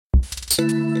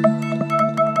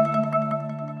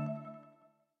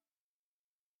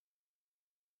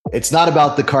It's not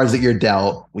about the cards that you're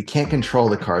dealt. We can't control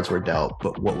the cards we're dealt,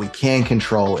 but what we can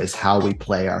control is how we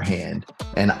play our hand.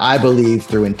 And I believe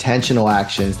through intentional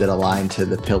actions that align to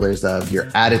the pillars of your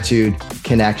attitude,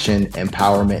 connection,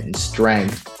 empowerment, and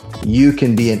strength, you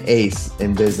can be an ace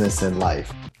in business and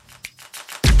life.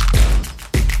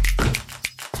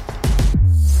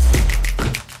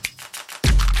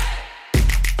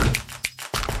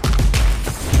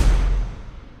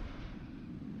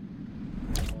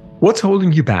 What's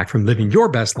holding you back from living your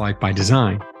best life by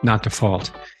design, not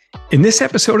default? In this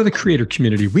episode of the Creator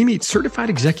Community, we meet certified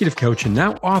executive coach and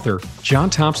now author John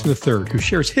Thompson III, who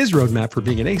shares his roadmap for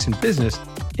being an ace in business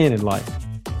and in life.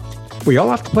 We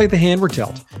all have to play the hand we're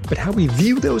dealt, but how we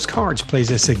view those cards plays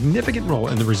a significant role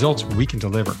in the results we can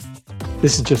deliver.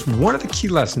 This is just one of the key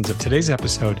lessons of today's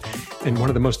episode and one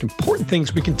of the most important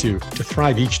things we can do to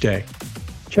thrive each day.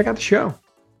 Check out the show.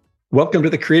 Welcome to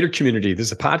the Creator Community. This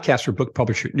is a podcast for book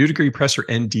publisher, New Degree Presser,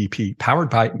 NDP, powered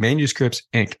by Manuscripts,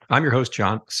 Inc. I'm your host,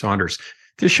 John Saunders.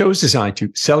 This show is designed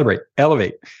to celebrate,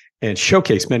 elevate, and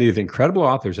showcase many of the incredible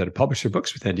authors that have published their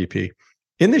books with NDP.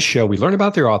 In this show, we learn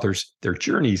about their authors, their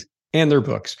journeys, and their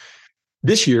books.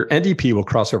 This year, NDP will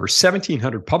cross over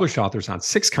 1,700 published authors on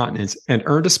 6 continents and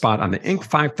earned a spot on the Inc.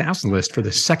 5000 list for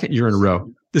the second year in a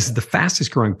row. This is the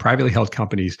fastest growing privately held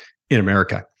companies in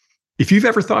America. If you've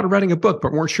ever thought of writing a book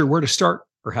but weren't sure where to start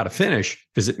or how to finish,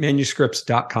 visit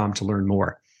manuscripts.com to learn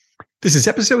more. This is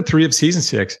episode 3 of season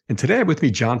 6, and today I have with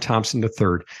me John Thompson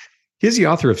III. He's the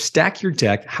author of Stack Your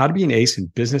Deck, How to Be an Ace in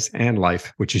Business and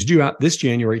Life, which is due out this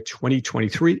January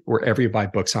 2023, wherever you buy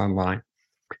books online.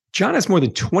 John has more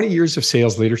than 20 years of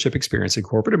sales leadership experience in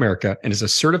corporate America and is a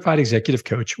certified executive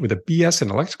coach with a BS in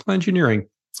electrical engineering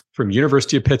from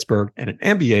University of Pittsburgh and an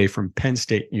MBA from Penn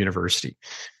State University.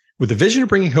 With a vision of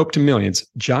bringing hope to millions,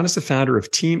 John is the founder of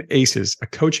Team Aces, a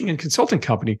coaching and consulting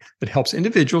company that helps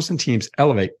individuals and teams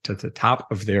elevate to the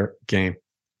top of their game.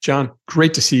 John,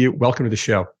 great to see you. Welcome to the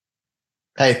show.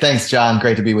 Hey, thanks, John.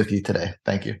 Great to be with you today.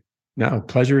 Thank you. No,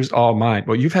 pleasure is all mine.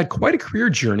 Well, you've had quite a career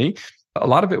journey, a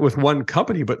lot of it with one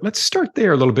company, but let's start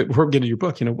there a little bit before we get into your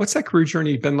book. What's that career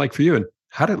journey been like for you, and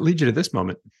how did it lead you to this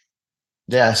moment?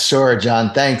 Yeah, sure,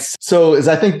 John. Thanks. So as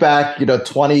I think back,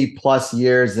 20 plus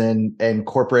years in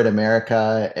corporate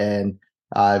America, and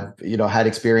I've, had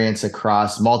experience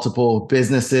across multiple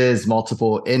businesses,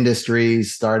 multiple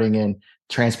industries, starting in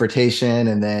transportation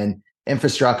and then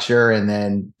infrastructure and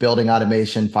then building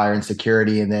automation, fire and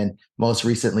security, and then most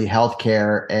recently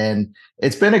healthcare. And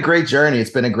it's been a great journey.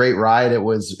 It's been a great ride.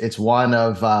 It's one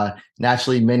of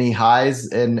naturally many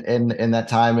highs in that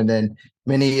time, and then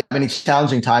many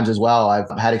challenging times as well. I've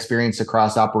had experience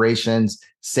across operations,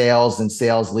 sales, and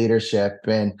sales leadership.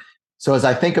 And so as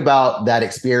I think about that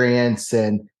experience,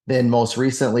 and then most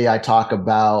recently I talk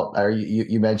about, or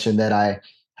you mentioned that I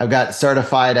have got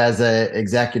certified as an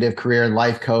executive career and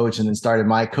life coach, and then started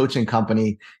my coaching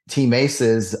company, Team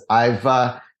Aces. I've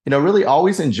really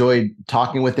always enjoyed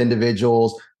talking with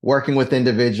individuals, working with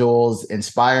individuals,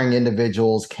 inspiring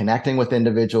individuals, connecting with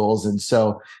individuals. And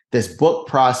so this book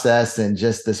process and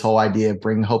just this whole idea of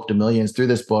bringing hope to millions through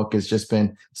this book has just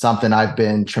been something I've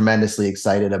been tremendously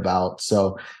excited about.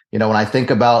 So, when I think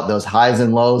about those highs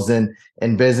and lows in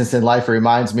business and life, it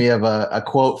reminds me of a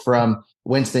quote from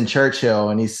Winston Churchill.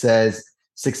 And he says,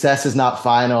 "Success is not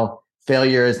final.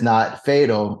 Failure is not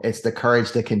fatal. It's the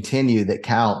courage to continue that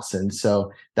counts." And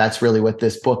so that's really what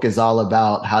this book is all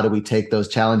about. How do we take those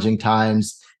challenging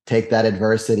times, take that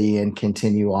adversity, and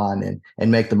continue on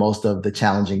and make the most of the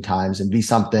challenging times and be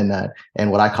something that,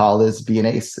 and what I call is be an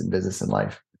ace in business and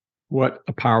life. What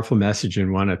a powerful message,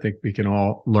 and one I think we can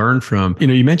all learn from.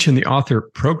 You mentioned the author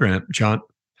program, John.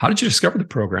 How did you discover the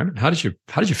program, and how did you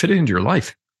fit it into your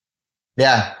life?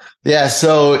 Yeah.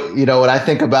 So, when I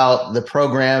think about the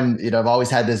program, I've always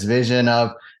had this vision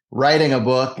of writing a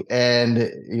book,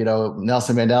 and,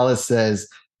 Nelson Mandela says,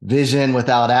 vision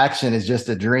without action is just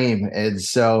a dream. And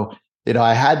so,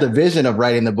 I had the vision of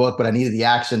writing the book, but I needed the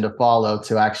action to follow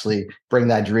to actually bring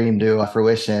that dream to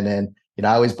fruition. And,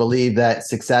 I always believe that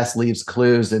success leaves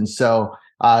clues. And so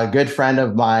a good friend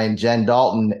of mine, Jen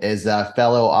Dalton, is a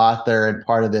fellow author and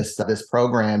part of this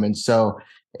program. And so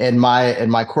in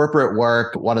my corporate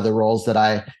work, one of the roles that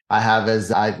I have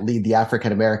is I lead the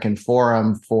African American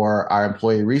Forum for our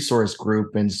employee resource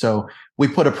group. And so we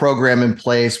put a program in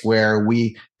place where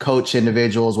we coach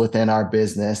individuals within our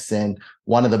business. And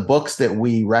one of the books that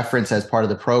we reference as part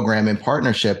of the program in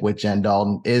partnership with Jen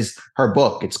Dalton is her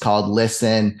book. It's called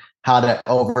Listen: How to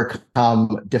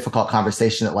Overcome Difficult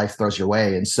Conversation That Life Throws Your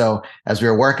Way. And so as we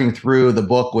were working through the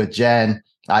book with Jen,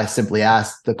 I simply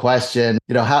asked the question,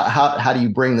 how do you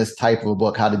bring this type of a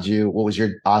book? What was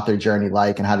your author journey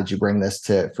like? And how did you bring this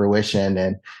to fruition?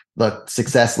 And look,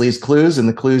 success leaves clues, and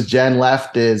the clues Jen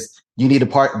left is you need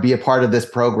to be a part of this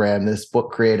program, this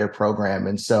book creator program.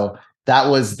 And so that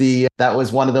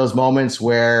was one of those moments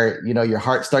where, your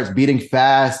heart starts beating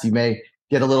fast. You may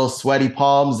get a little sweaty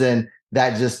palms, and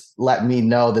that just let me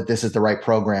know that this is the right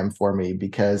program for me,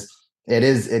 because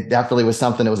it definitely was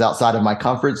something that was outside of my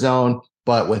comfort zone.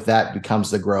 But with that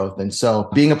becomes the growth. And so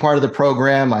being a part of the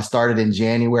program, I started in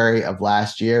January of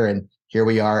last year, and here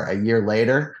we are a year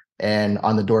later and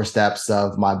on the doorsteps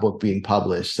of my book being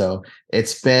published. So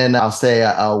it's been, I'll say,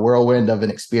 a whirlwind of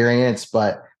an experience,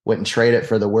 but wouldn't trade it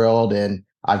for the world. And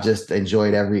I've just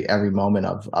enjoyed every moment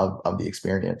of the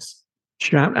experience.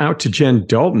 Shout out to Jen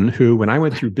Dalton, who, when I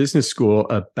went through business school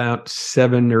about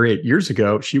 7 or 8 years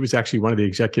ago, she was actually one of the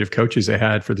executive coaches I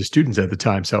had for the students at the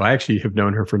time. So I actually have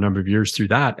known her for a number of years through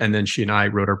that. And then she and I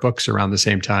wrote our books around the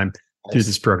same time through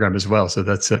this program as well. So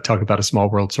that's talk about a small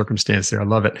world circumstance there. I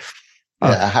love it.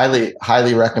 I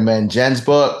highly recommend Jen's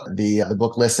book, the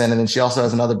book Listen. And then she also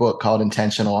has another book called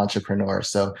Intentional Entrepreneur.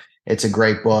 So it's a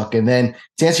great book. And then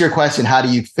to answer your question, how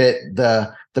do you fit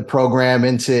the program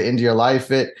into your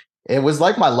life? It was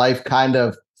like my life kind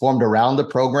of formed around the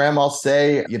program, I'll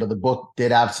say. The book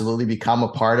did absolutely become a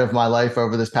part of my life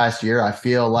over this past year. I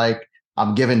feel like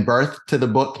I'm giving birth to the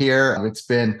book here. It's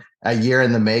been a year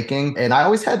in the making. And I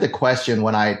always had the question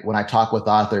when I talk with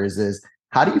authors is,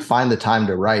 how do you find the time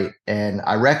to write? And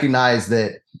I recognize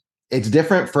that it's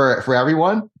different for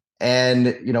everyone.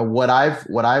 And what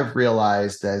I've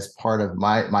realized as part of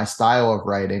my style of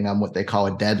writing, I'm what they call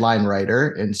a deadline writer.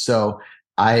 And so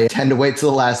I tend to wait till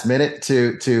the last minute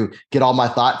to get all my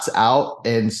thoughts out.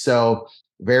 And so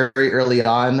very early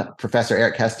on, Professor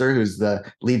Eric Hester,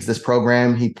 leads this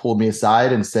program, he pulled me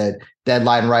aside and said,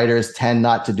 deadline writers tend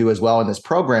not to do as well in this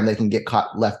program. They can get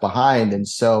left behind. And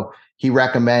so he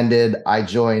recommended I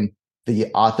join the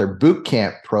author boot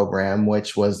camp program,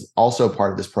 which was also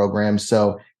part of this program.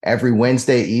 So every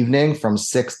Wednesday evening from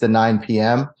 6 to 9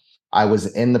 p.m., I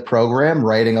was in the program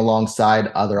writing alongside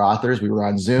other authors. We were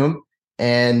on Zoom.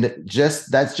 And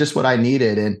that's just what I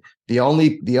needed. And the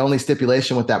only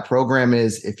stipulation with that program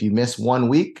is if you miss 1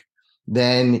 week,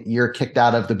 then you're kicked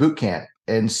out of the boot camp.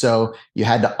 And so you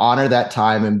had to honor that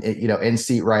time and, in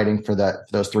seat writing for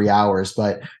those 3 hours.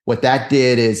 But what that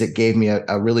did is it gave me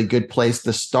a really good place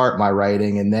to start my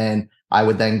writing. And then I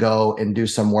would then go and do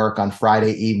some work on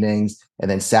Friday evenings and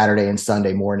then Saturday and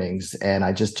Sunday mornings. And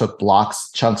I just took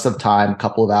chunks of time, a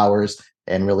couple of hours,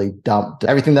 and really dumped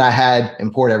everything that I had,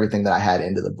 poured everything that I had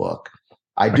into the book.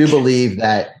 I do believe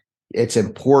that it's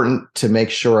important to make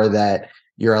sure that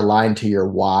you're aligned to your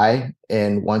why.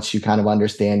 And once you kind of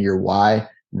understand your why,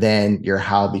 then your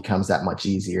how becomes that much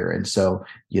easier. And so,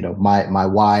 my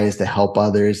why is to help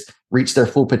others reach their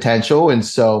full potential. And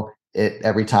so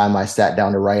every time I sat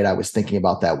down to write, I was thinking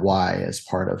about that why as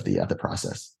part of the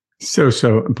process.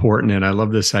 So important. And I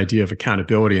love this idea of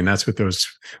accountability. And that's what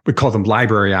we call them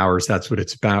library hours. That's what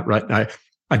it's about, right?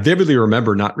 I vividly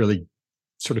remember not really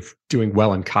sort of doing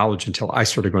well in college until I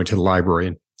started going to the library.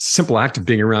 And simple act of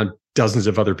being around dozens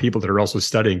of other people that are also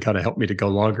studying kind of helped me to go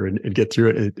longer and get through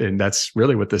it. And that's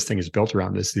really what this thing is built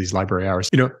around, these library hours.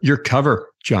 Your cover,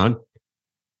 John,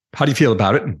 how do you feel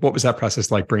about it? And what was that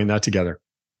process like bringing that together?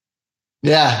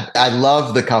 Yeah, I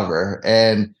love the cover.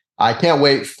 And I can't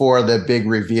wait for the big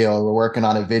reveal. We're working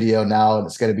on a video now, and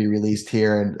it's going to be released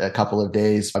here in a couple of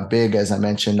days. Big, as I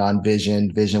mentioned, on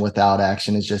vision without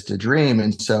action is just a dream.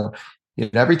 And so,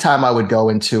 every time I would go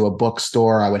into a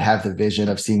bookstore, I would have the vision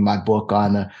of seeing my book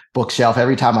on a bookshelf.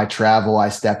 Every time I travel, I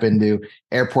step into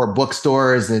airport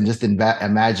bookstores and just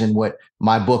imagine what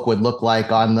my book would look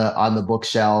like on the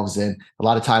bookshelves. And a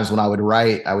lot of times when I would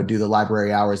write, I would do the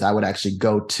library hours. I would actually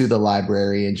go to the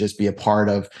library and just be a part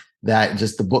of that.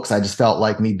 Just the books, I just felt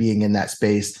like me being in that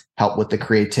space helped with the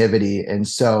creativity. And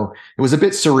so it was a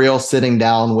bit surreal sitting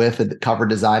down with a cover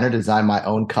designer to design my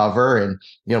own cover. And,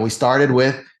 we started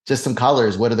with just some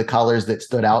colors. What are the colors that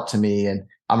stood out to me? And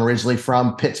I'm originally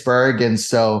from Pittsburgh. And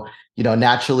so,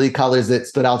 naturally colors that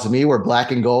stood out to me were black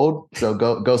and gold. So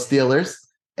go Steelers.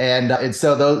 And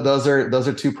so those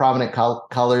are two prominent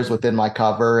colors within my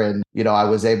cover. And, I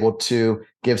was able to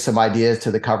give some ideas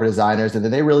to the cover designers, and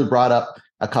then they really brought up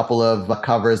a couple of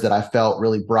covers that I felt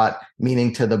really brought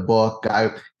meaning to the book.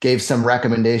 I gave some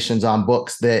recommendations on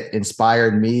books that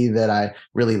inspired me that I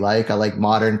really like. I like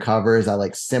modern covers. I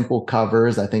like simple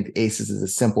covers. I think Aces is a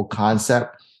simple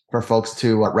concept. for folks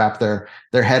to wrap their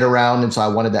head around. And so I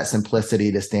wanted that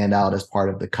simplicity to stand out as part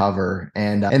of the cover.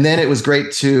 And then it was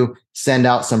great to send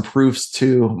out some proofs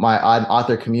to my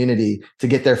author community to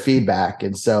get their feedback.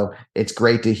 And so it's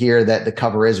great to hear that the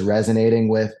cover is resonating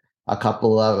with a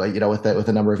couple of, with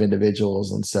a number of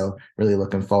individuals. And so really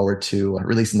looking forward to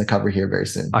releasing the cover here very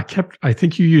soon. I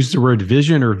think you used the word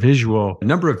vision or visual a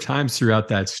number of times throughout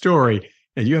that story.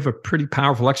 And you have a pretty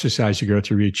powerful exercise you go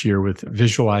through each year with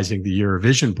visualizing the year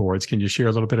vision boards. Can you share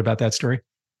a little bit about that story?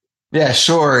 Yeah,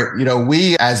 sure.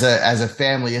 We as a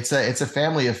family, it's a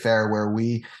family affair where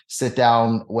we sit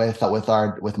down with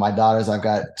my daughters. I've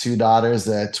got two daughters,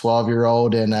 a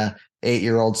 12-year-old and a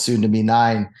 8-year-old, soon to be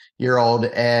 9-year-old.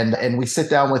 And we sit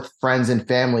down with friends and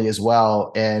family as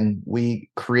well. And we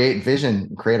create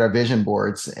our vision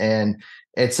boards. And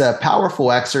it's a powerful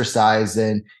exercise,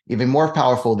 and even more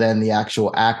powerful than the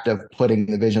actual act of putting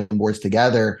the vision boards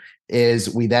together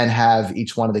is we then have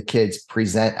each one of the kids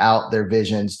present out their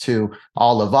visions to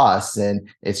all of us. And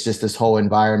it's just this whole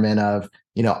environment of,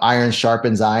 iron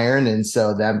sharpens iron. And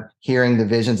so them hearing the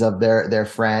visions of their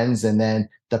friends, and then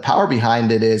the power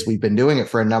behind it is we've been doing it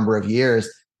for a number of years,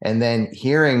 and then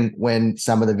hearing when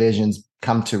some of the visions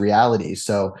come to reality.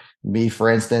 So me, for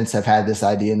instance, have had this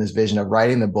idea and this vision of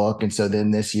writing the book. And so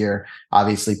then this year,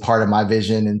 obviously part of my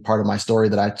vision and part of my story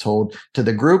that I told to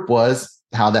the group was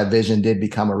how that vision did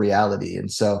become a reality.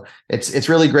 And so it's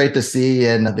really great to see.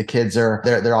 And the kids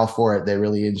they're all for it. They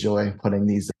really enjoy putting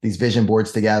these vision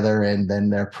boards together, and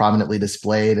then they're prominently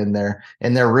displayed in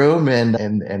their room.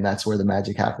 And that's where the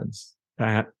magic happens.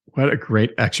 What a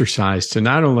great exercise to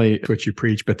not only what you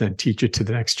preach, but then teach it to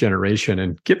the next generation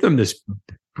and give them this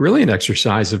brilliant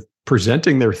exercise of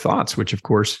presenting their thoughts, which of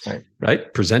course,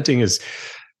 right? Presenting is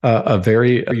a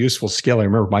very useful skill. I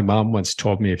remember my mom once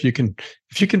told me, if you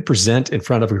can present in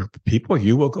front of a group of people,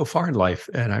 you will go far in life.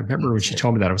 And I remember when she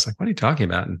told me that, I was like, what are you talking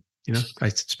about? And I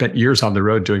spent years on the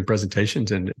road doing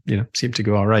presentations, and seemed to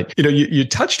go all right. You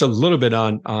touched a little bit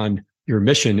on your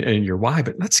mission and your why,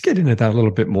 but let's get into that a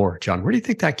little bit more, John. Where do you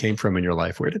think that came from in your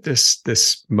life? Where did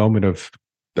this moment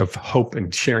of hope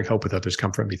and sharing hope with others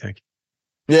come from, you think?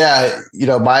 Yeah,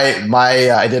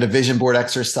 I did a vision board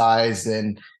exercise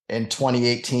in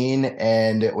 2018,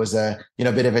 and it was a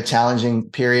bit of a challenging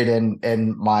period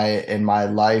in my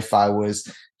life. I was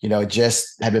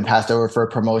just had been passed over for a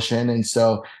promotion, and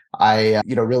so I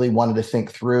really wanted to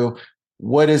think through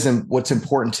what's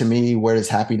important to me. Where does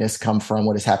happiness come from?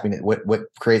 What is happiness? What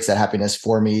creates that happiness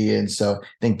for me? And so I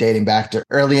think dating back to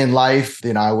early in life,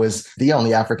 I was the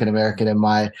only African American in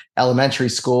my elementary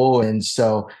school. And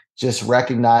so just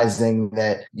recognizing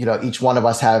that, each one of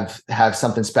us have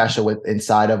something special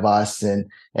inside of us,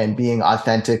 and being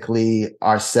authentically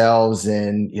ourselves.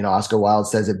 And, Oscar Wilde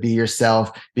says it, be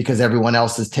yourself because everyone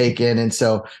else is taken. And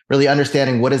so really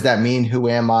understanding, what does that mean? Who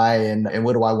am I? And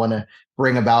what do I want to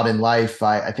bring about in life?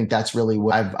 I think that's really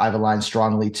what I've aligned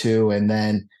strongly to. And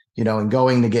then, in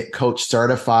going to get coach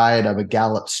certified, I'm a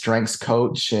Gallup strengths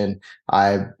coach, and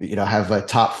I, have a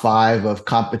top 5 of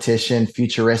competition,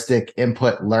 futuristic,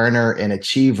 input learner, and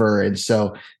achiever. And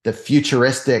so the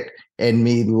futuristic in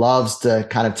me loves to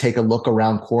kind of take a look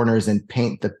around corners and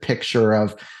paint the picture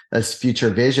of this future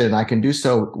vision. And I can do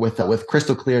so with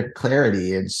crystal clear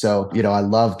clarity. And so, I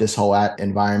love this whole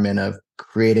environment of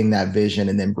creating that vision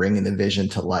and then bringing the vision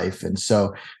to life. And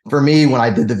so for me, when I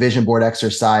did the vision board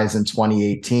exercise in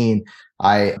 2018,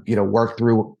 I, worked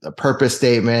through a purpose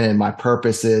statement, and my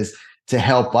purpose is to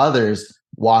help others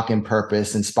walk in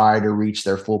purpose, inspired to reach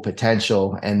their full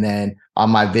potential. And then on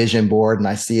my vision board, and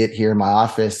I see it here in my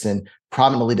office, and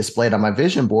prominently displayed on my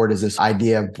vision board, is this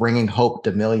idea of bringing hope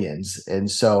to millions. And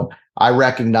so I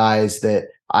recognize that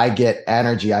I get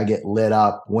energy, I get lit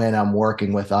up when I'm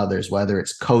working with others, whether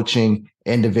it's coaching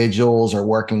individuals or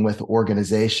working with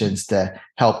organizations to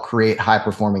help create high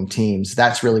performing teams.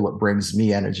 That's really what brings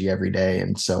me energy every day.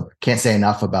 And so can't say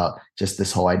enough about just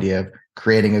this whole idea of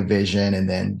creating a vision and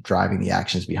then driving the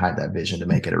actions behind that vision to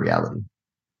make it a reality.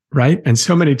 Right. And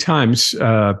so many times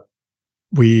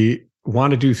we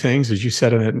want to do things, as you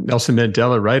said, Nelson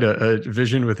Mandela, right? A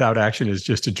vision without action is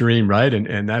just a dream, right?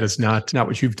 And that is not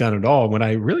what you've done at all. What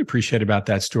I really appreciate about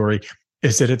that story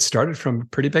is that it started from a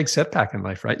pretty big setback in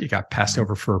life, right? You got passed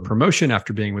over for a promotion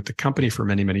after being with the company for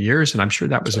many, many years. And I'm sure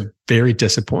that was a very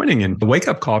disappointing and a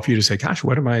wake-up call for you to say, gosh,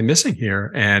 what am I missing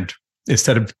here? And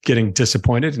instead of getting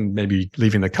disappointed and maybe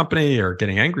leaving the company or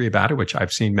getting angry about it, which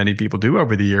I've seen many people do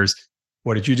over the years,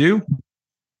 what did you do?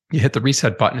 You hit the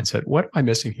reset button and said, what am I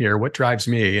missing here? What drives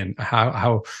me? And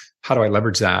how do I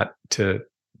leverage that to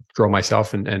grow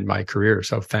myself and my career?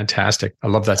 So fantastic. I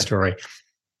love that story.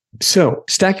 So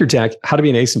stack your deck, how to be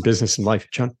an ace in business and life.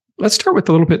 John, let's start with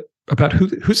a little bit about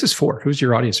who's this for? Who's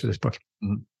your audience for this book?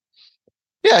 Mhm.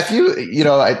 Yeah, if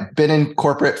I've been in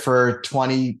corporate for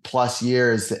 20 plus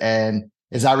years. And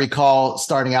as I recall,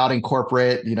 starting out in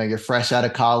corporate, you're fresh out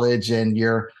of college and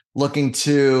you're looking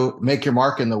to make your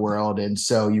mark in the world. And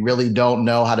so you really don't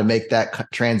know how to make that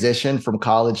transition from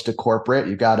college to corporate.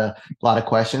 You've got a lot of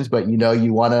questions, but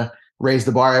you want to raise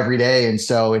the bar every day. And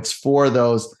so it's for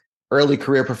those early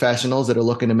career professionals that are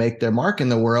looking to make their mark in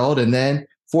the world. And then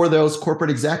for those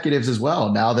corporate executives as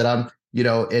well. Now that I'm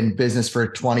in business for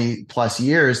 20 plus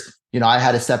years, I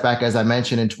had a setback, as I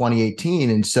mentioned, in 2018.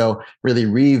 And so really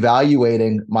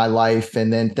reevaluating my life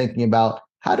and then thinking about,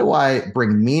 how do I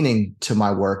bring meaning to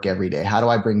my work every day? How do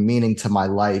I bring meaning to my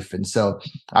life? And so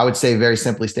I would say, very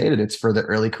simply stated, it's for the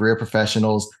early career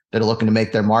professionals that are looking to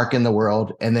make their mark in the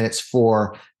world. And then it's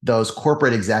for those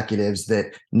corporate executives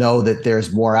that know that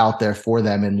there's more out there for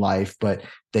them in life, but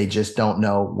they just don't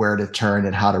know where to turn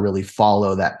and how to really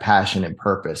follow that passion and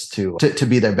purpose to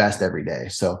be their best every day.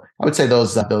 So I would say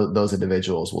those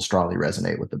individuals will strongly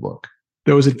resonate with the book.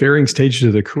 Those at varying stages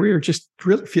of their career, just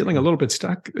really feeling a little bit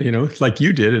stuck, like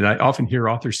you did. And I often hear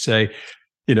authors say,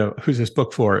 who's this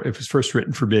book for? It was first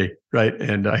written for me, right?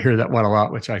 And I hear that one a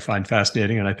lot, which I find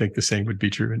fascinating. And I think the same would be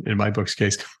true in my book's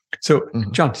case. So,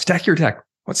 John, stack your deck.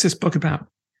 What's this book about?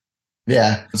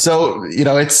 Yeah. So,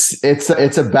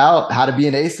 it's about how to be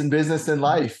an ace in business and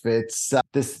life. It's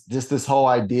this whole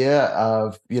idea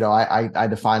of, I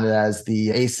define it as the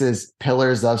ACEs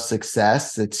pillars of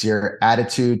success. It's your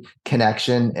attitude,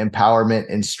 connection, empowerment,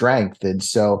 and strength. And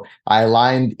so I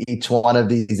aligned each one of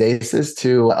these ACEs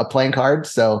to a playing card.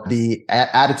 So the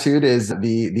attitude is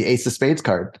the Ace of Spades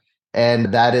card.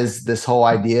 And that is this whole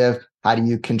idea of, how do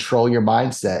you control your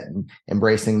mindset and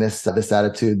embracing this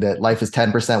attitude that life is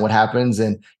 10% what happens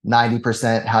and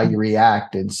 90% how you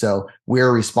react. And so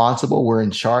we're responsible, we're in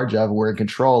charge of, we're in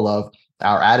control of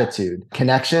our attitude.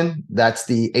 Connection, that's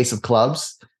the Ace of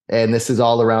Clubs. And this is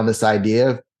all around this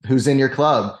idea of who's in your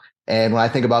club. And when I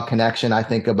think about connection, I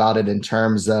think about it in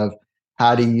terms of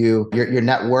how do your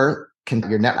net worth,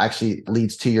 your net actually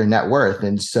leads to your net worth.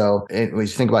 And so when you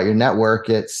think about your network,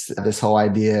 it's this whole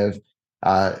idea of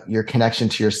your connection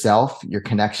to yourself, your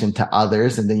connection to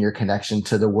others, and then your connection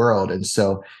to the world. And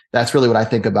so that's really what I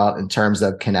think about in terms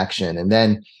of connection. And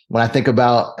then when I think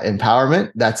about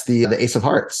empowerment, that's the Ace of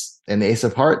Hearts. And the Ace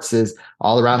of Hearts is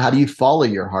all around how do you follow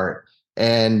your heart?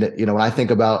 And, when I think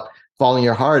about following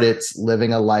your heart, it's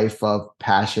living a life of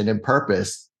passion and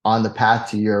purpose on the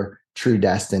path to your true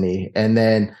destiny. And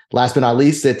then last but not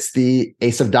least, it's the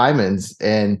Ace of Diamonds.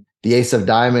 And the Ace of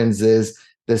Diamonds is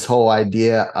this whole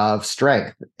idea of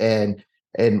strength and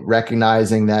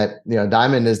recognizing that,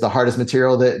 diamond is the hardest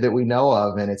material that we know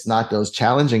of. And it's not those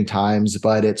challenging times,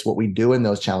 but it's what we do in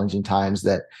those challenging times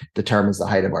that determines the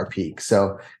height of our peak.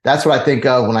 So that's what I think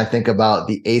of when I think about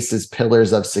the ACEs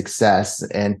pillars of success.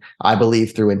 And I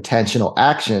believe through intentional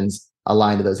actions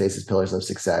aligned to those ACEs pillars of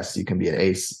success, you can be an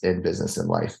ace in business and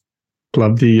life.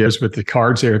 Love the with the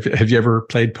cards there. Have you ever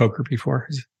played poker before?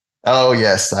 Oh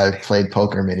yes, I've played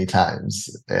poker many times.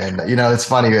 And it's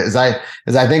funny as I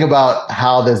think about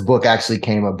how this book actually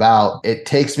came about, it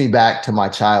takes me back to my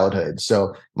childhood.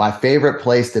 So my favorite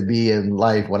place to be in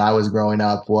life when I was growing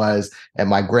up was at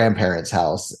my grandparents'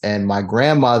 house. And my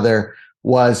grandmother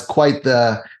was quite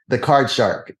the card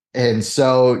shark. And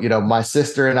so, my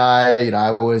sister and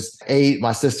I was 8,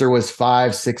 my sister was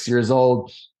 5, 6 years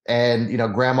old. And,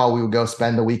 grandma, we would go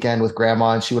spend the weekend with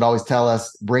grandma and she would always tell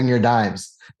us, bring your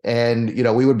dimes. And,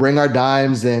 we would bring our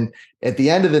dimes. And at the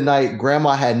end of the night,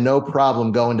 grandma had no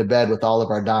problem going to bed with all of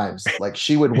our dimes. Like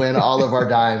she would win all of our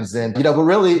dimes. And, but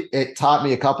really it taught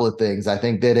me a couple of things. I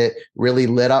think that it really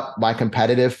lit up my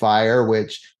competitive fire,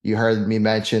 which you heard me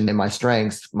mention in my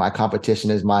strengths. My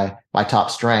competition is my top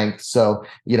strength. So,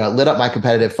 it lit up my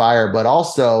competitive fire, but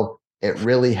also it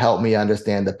really helped me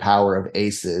understand the power of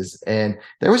aces. And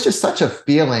there was just such a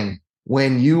feeling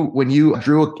when you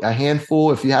drew a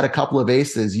handful, if you had a couple of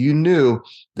aces, you knew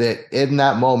that in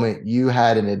that moment you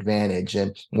had an advantage,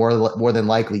 and more than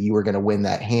likely you were going to win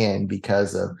that hand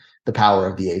because of the power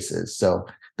of the aces. So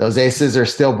those aces are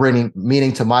still bringing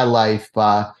meaning to my life,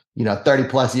 30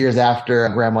 plus years after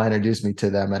grandma introduced me to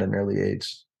them at an early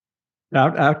age.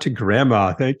 Out to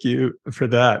grandma. Thank you for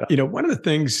that. One of the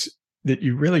things that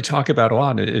you really talk about a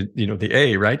lot, the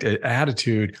A, right?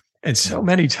 Attitude. And so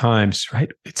many times,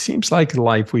 right, it seems like in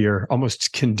life we are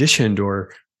almost conditioned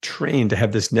or trained to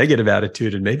have this negative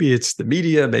attitude. And maybe it's the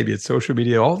media, maybe it's social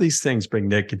media, all these things bring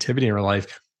negativity in our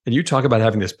life. And you talk about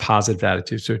having this positive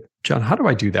attitude. So, John, how do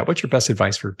I do that? What's your best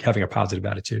advice for having a positive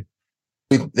attitude?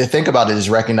 The thing about it is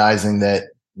recognizing that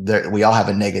we all have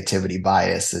a negativity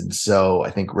bias. And so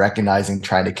I think recognizing,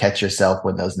 trying to catch yourself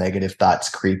when those negative thoughts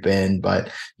creep in.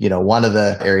 But, one of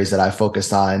the areas that I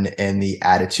focus on in the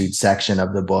attitude section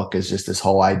of the book is just this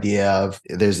whole idea of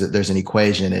there's an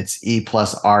equation. It's E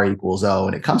plus R equals O.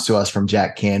 And it comes to us from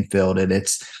Jack Canfield, and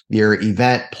it's your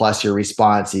event plus your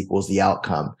response equals the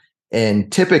outcome.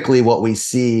 And typically what we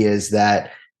see is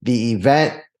that the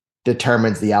event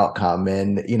determines the outcome.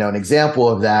 And, an example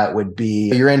of that would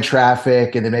be you're in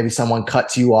traffic and then maybe someone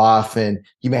cuts you off and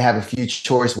you may have a few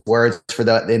choice words for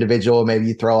the individual. Maybe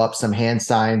you throw up some hand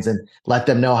signs and let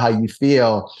them know how you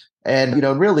feel. And,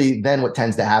 really then what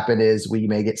tends to happen is we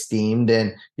may get steamed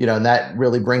and, and that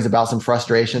really brings about some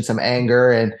frustration, some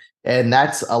anger, and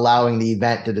that's allowing the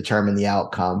event to determine the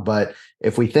outcome. But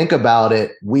if we think about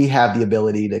it, we have the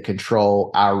ability to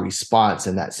control our response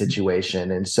in that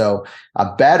situation. And so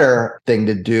a better thing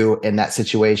to do in that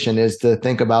situation is to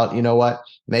think about, what,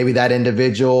 maybe that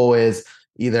individual is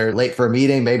either late for a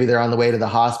meeting, maybe they're on the way to the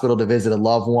hospital to visit a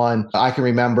loved one. I can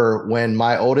remember when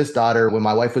my oldest daughter, when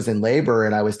my wife was in labor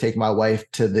and I was taking my wife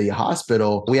to the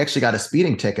hospital, we actually got a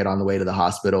speeding ticket on the way to the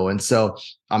hospital. And so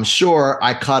I'm sure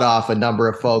I cut off a number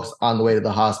of folks on the way to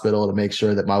the hospital to make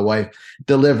sure that my wife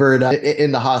delivered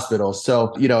in the hospital.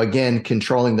 So, again,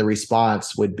 controlling the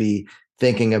response would be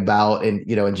thinking about and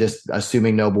just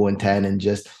assuming noble intent and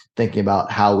just thinking about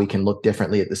how we can look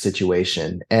differently at the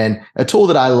situation. And a tool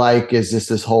that I like is just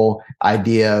this whole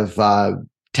idea of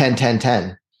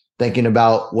 10-10-10, thinking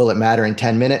about, will it matter in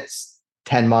 10 minutes,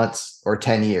 10 months, or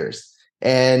 10 years?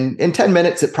 And in 10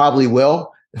 minutes, it probably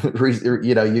will.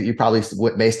 You probably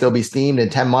may still be steamed. In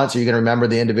 10 months, are you going to remember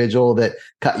the individual that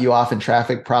cut you off in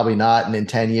traffic? Probably not. And in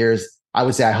 10 years, I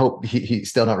would say, I hope he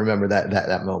still don't remember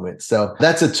that moment. So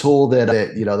that's a tool that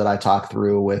I talk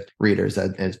through with readers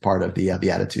as part of the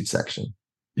attitude section.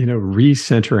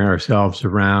 Recentering ourselves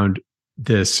around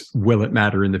this "will it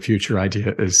matter in the future"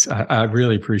 idea is, I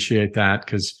really appreciate that,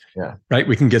 because right,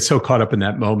 we can get so caught up in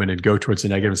that moment and go towards the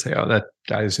negative and say, "Oh, that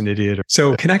guy is an idiot."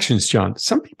 So connections, John.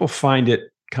 Some people find it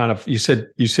kind of, you said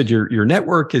your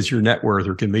network is your net worth,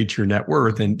 or can lead to your net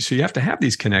worth. And so you have to have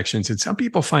these connections. And some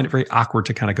people find it very awkward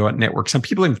to kind of go out and network. Some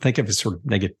people even think of it as sort of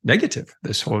negative,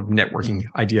 this whole networking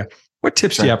idea. What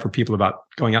tips do you have for people about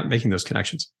going out and making those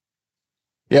connections?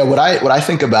 Yeah, what I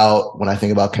think about when I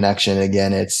think about connection,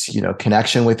 again, it's,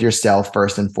 connection with yourself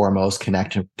first and foremost,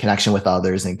 connection with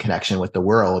others, and connection with the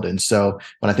world. And so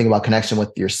when I think about connection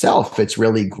with yourself, it's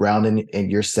really grounding in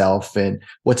yourself and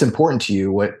what's important to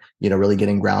you, what, really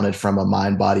getting grounded from a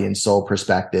mind, body, and soul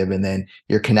perspective. And then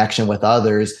your connection with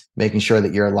others, making sure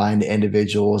that you're aligned to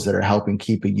individuals that are helping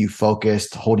keeping you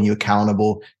focused, holding you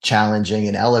accountable, challenging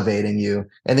and elevating you.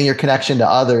 And then your connection to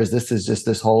others,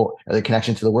 the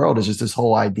connection to the world is just this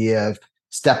whole idea of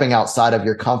stepping outside of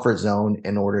your comfort zone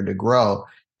in order to grow.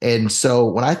 And so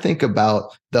when I think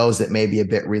about those that may be a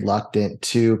bit reluctant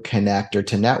to connect or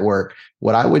to network,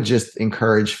 what I would just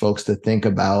encourage folks to think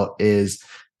about is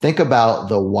think about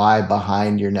the why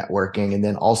behind your networking, and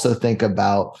then also think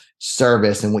about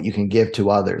service and what you can give to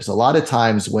others. A lot of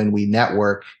times when we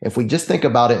network, if we just think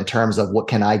about it in terms of what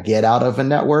can I get out of a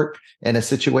network in a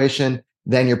situation,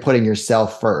 then you're putting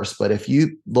yourself first. But if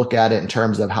you look at it in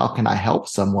terms of how can I help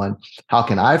someone? How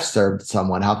can I serve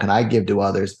someone? How can I give to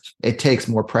others? It takes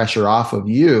more pressure off of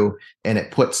you, and it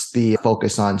puts the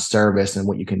focus on service and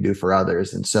what you can do for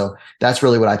others. And so that's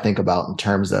really what I think about in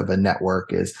terms of a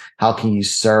network is how can you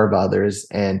serve others,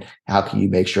 and how can you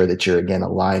make sure that you're, again,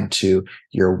 aligned to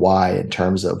your why in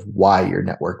terms of why you're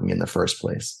networking in the first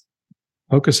place.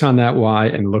 Focus on that why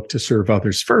and look to serve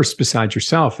others first besides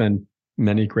yourself. And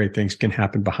many great things can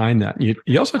happen behind that.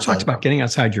 You also talked about getting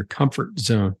outside your comfort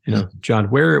zone. John,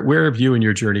 where have you in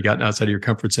your journey gotten outside of your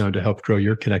comfort zone to help grow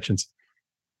your connections?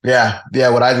 Yeah.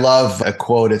 What I love, a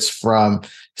quote, it's from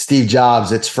Steve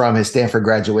Jobs. It's from his Stanford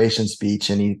graduation speech.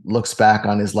 And he looks back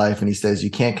on his life and he says, you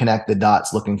can't connect the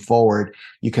dots looking forward.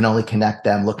 You can only connect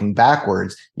them looking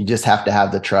backwards. You just have to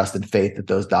have the trust and faith that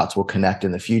those dots will connect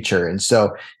in the future. And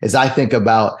so as I think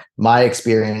about my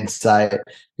experience,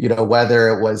 whether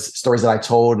it was stories that I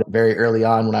told very early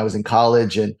on when I was in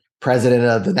college and president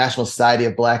of the National Society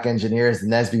of Black Engineers, the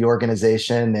NSBE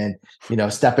organization, and,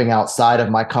 stepping outside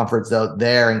of my comfort zone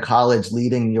there in college,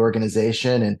 leading the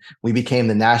organization. And we became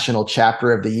the national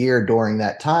chapter of the year during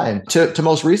that time to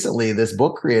most recently, this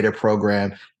book creator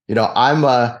program. I'm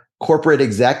a corporate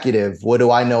executive. What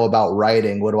do I know about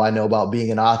writing? What do I know about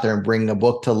being an author and bringing a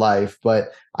book to life? But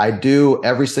I do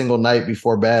every single night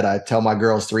before bed, I tell my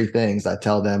girls three things. I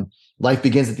tell them, life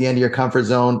begins at the end of your comfort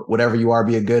zone. Whatever you are,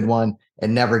 be a good one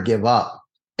and never give up.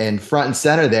 And front and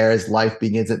center there is life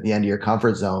begins at the end of your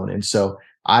comfort zone. And so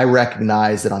I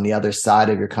recognize that on the other side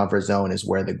of your comfort zone is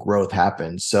where the growth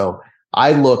happens. So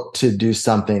I look to do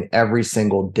something every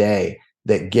single day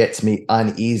that gets me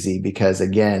uneasy, because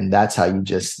again, that's how you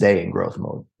just stay in growth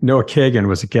mode. Noah Kagan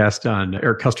was a guest on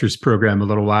Eric Custer's program a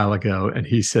little while ago, and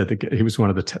he said that he was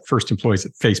one of the first employees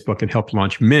at Facebook and helped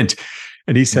launch Mint.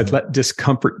 And he said, let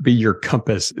discomfort be your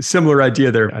compass. Similar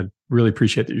idea there. I really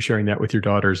appreciate that you're sharing that with your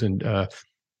daughters, and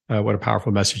what a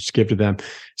powerful message to give to them.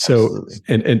 So,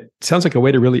 and it sounds like a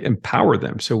way to really empower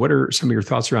them. So what are some of your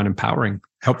thoughts around empowering,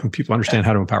 helping people understand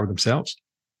how to empower themselves?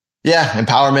 Yeah,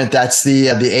 empowerment, that's the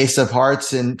ace of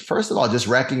hearts. And first of all, just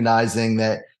recognizing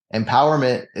that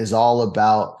empowerment is all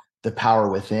about the power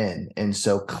within. And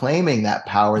so claiming that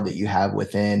power that you have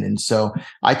within. And so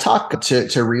I talk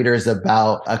to readers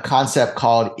about a concept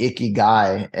called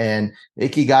Ikigai. And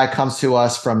Ikigai comes to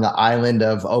us from the island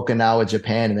of Okinawa,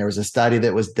 Japan. And there was a study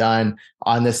that was done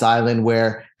on this island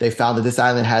where they found that this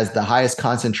island has the highest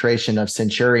concentration of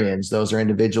centurions. Those are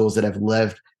individuals that have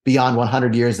lived beyond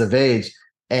 100 years of age.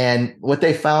 And what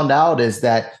they found out is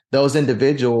that those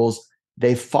individuals,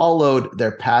 they followed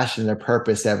their passion, their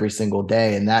purpose every single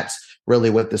day. And that's really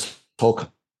what this whole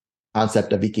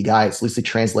concept of Ikigai is loosely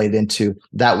translated into,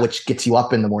 that which gets you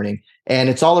up in the morning. And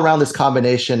it's all around this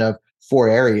combination of 4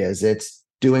 areas. It's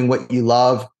doing what you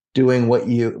love, doing what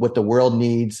the world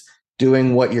needs,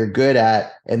 doing what you're good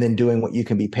at, and then doing what you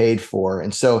can be paid for.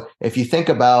 And so if you think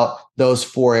about those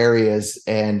 4 areas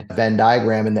and Venn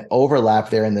diagram, and the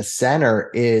overlap there in the center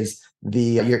is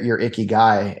your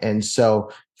Ikigai. And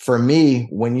so for me,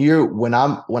 when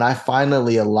I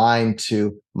finally align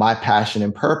to my passion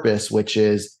and purpose, which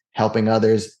is helping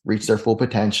others reach their full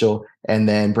potential and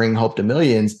then bring hope to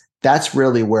millions, that's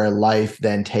really where life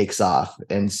then takes off.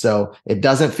 And so it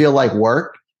doesn't feel like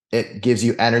work. It gives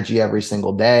you energy every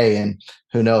single day. And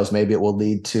who knows, maybe it will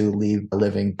lead to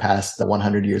living past the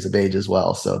 100 years of age as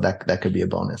well. So that could be a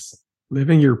bonus.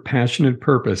 Living your passion and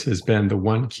purpose has been the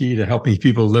one key to helping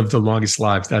people live the longest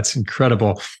lives. That's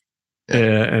incredible. Yeah.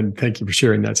 And thank you for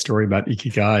sharing that story about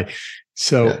Ikigai.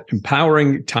 So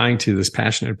empowering, tying to this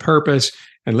passion and purpose.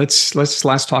 And let's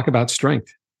talk about strength.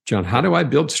 John, how do I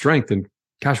build strength? And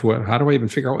gosh, how do I even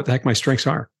figure out what the heck my strengths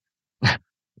are?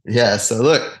 Yeah. So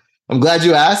look, I'm glad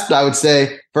you asked. I would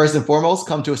say first and foremost,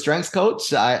 come to a strengths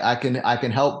coach. I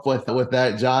can help with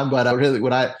that, John. But really,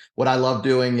 what I love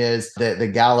doing is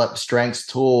the Gallup Strengths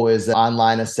tool is an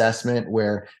online assessment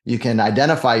where you can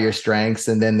identify your strengths,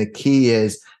 and then the key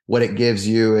is what it gives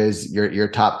you is your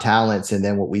top talents, and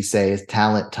then what we say is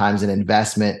talent times an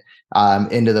investment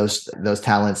into those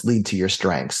talents lead to your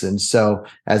strengths. And so,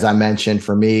 as I mentioned,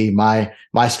 for me, my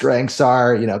strengths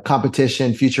are,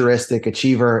 competition, futuristic,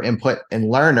 achiever, input, and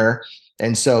learner.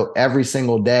 And so every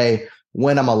single day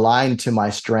when I'm aligned to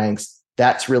my strengths,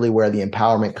 that's really where the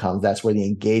empowerment comes. That's where the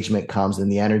engagement comes and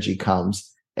the energy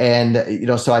comes. And,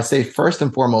 so I say first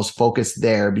and foremost, focus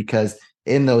there, because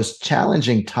in those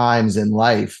challenging times in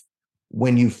life,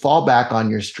 when you fall back on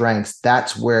your strengths,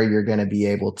 that's where you're going to be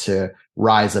able to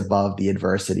rise above the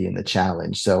adversity and the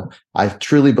challenge. So I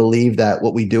truly believe that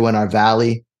what we do in our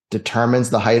valley determines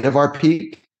the height of our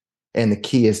peak. And the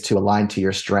key is to align to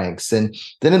your strengths. And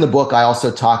then in the book, I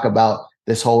also talk about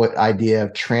this whole idea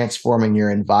of transforming your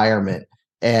environment.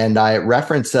 And I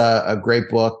reference a great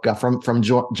book from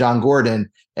John Gordon.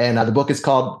 And the book is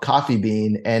called Coffee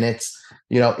Bean. And it's,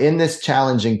 in this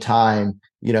challenging time,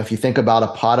 if you think about a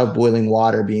pot of boiling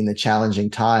water being the challenging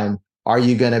time, are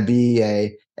you going to be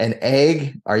an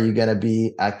egg? Are you going to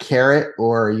be a carrot?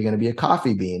 Or are you going to be a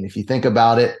coffee bean? If you think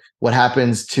about it, what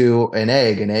happens to an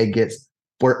egg? An egg gets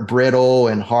brittle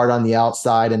and hard on the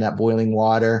outside in that boiling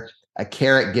water. A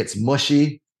carrot gets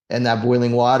mushy in that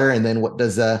boiling water. And then what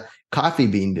does a coffee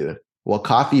bean do? Well,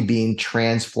 coffee bean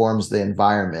transforms the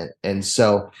environment. And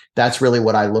so that's really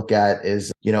what I look at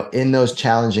is, in those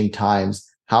challenging times,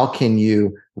 how can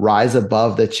you rise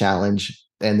above the challenge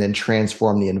and then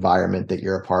transform the environment that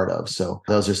you're a part of? So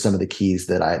those are some of the keys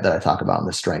that I talk about in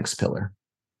the strengths pillar.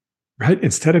 Right.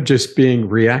 Instead of just being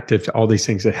reactive to all these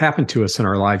things that happen to us in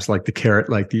our lives, like the carrot,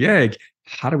 like the egg,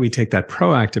 how do we take that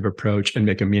proactive approach and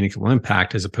make a meaningful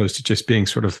impact, as opposed to just being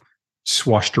sort of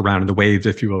swashed around in the waves,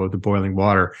 if you will, of the boiling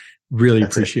water? Really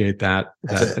appreciate that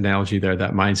analogy there,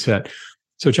 that mindset.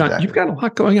 So, John, You've got a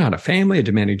lot going on, a family, a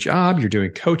demanding job, you're doing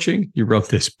coaching, you wrote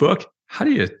this book. How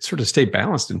do you sort of stay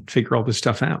balanced and figure all this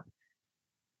stuff out?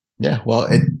 Yeah, well,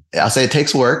 I'll say it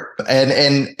takes work.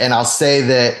 And I'll say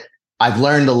that I've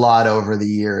learned a lot over the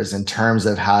years in terms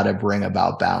of how to bring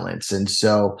about balance. And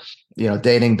so,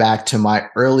 dating back to my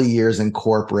early years in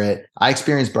corporate, I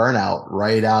experienced burnout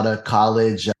right out of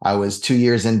college. I was 2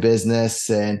 years in business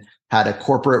and had a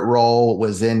corporate role,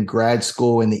 was in grad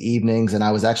school in the evenings, and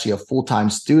I was actually a full-time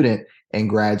student in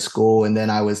grad school. And then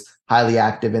I was highly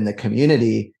active in the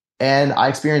community, and I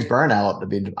experienced burnout. I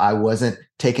mean, I wasn't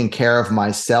taking care of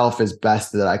myself as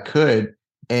best that I could.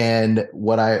 And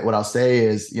what I'll say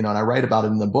is, and I write about it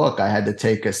in the book, I had to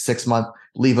take a 6-month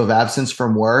leave of absence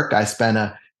from work. I spent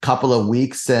a couple of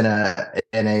weeks in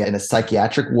a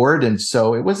psychiatric ward. And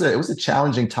so it was a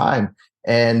challenging time.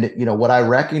 And, what I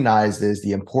recognized is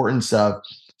the importance of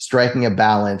striking a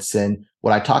balance. And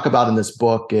what I talk about in this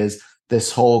book is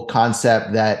this whole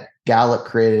concept that Gallup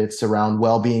created. It's around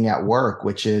well-being at work,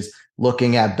 which is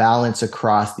looking at balance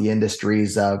across the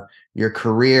industries of your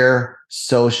career,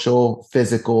 social,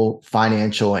 physical,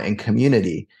 financial, and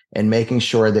community, and making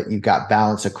sure that you've got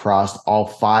balance across all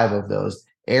 5 of those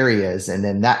areas. And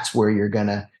then that's where you're going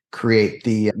to create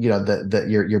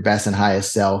your best and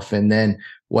highest self. And then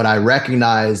what I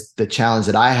recognized, the challenge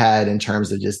that I had in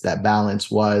terms of just that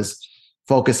balance, was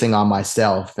focusing on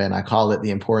myself. And I call it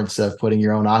the importance of putting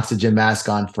your own oxygen mask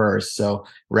on first. So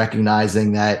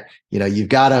recognizing that, you've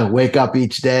got to wake up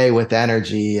each day with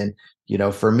energy. And,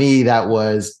 for me, that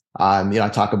was, I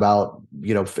talk about,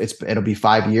 it'll be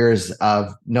 5 years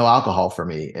of no alcohol for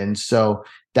me. And so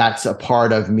that's a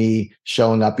part of me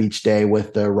showing up each day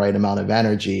with the right amount of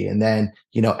energy. And then,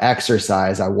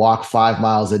 exercise. I walk 5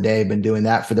 miles a day, been doing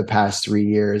that for the past 3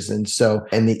 years. And so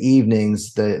in the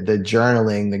evenings, the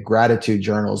journaling, the gratitude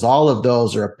journals, all of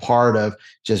those are a part of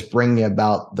just bringing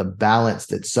about the balance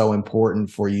that's so important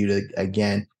for you to,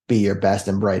 again, be your best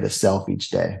and brightest self each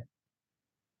day.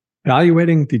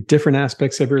 Evaluating the different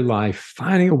aspects of your life,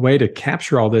 finding a way to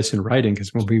capture all this in writing,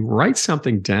 because when we write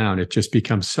something down, it just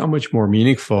becomes so much more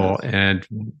meaningful and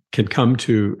can come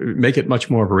to make it much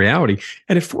more of a reality.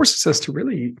 And it forces us to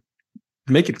really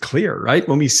make it clear, right?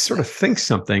 When we sort of think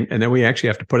something and then we actually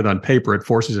have to put it on paper, it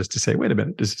forces us to say, wait a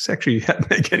minute, does this actually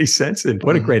make any sense? And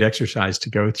what a great exercise to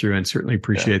go through, and certainly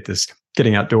appreciate this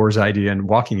getting outdoors idea and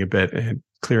walking a bit and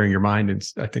clearing your mind. And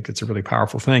I think it's a really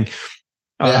powerful thing.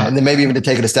 Yeah. And then maybe even to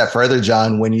take it a step further,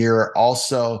 John, when you're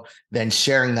also then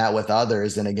sharing that with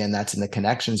others, and again, that's in the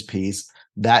connections piece,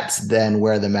 that's then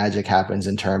where the magic happens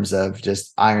in terms of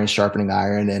just iron sharpening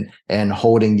iron and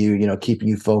holding you, keeping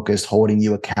you focused, holding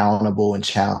you accountable, and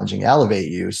challenging,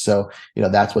 elevate you. So,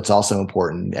 that's what's also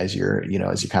important as you're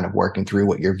kind of working through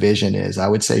what your vision is. I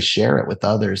would say share it with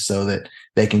others so that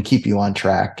they can keep you on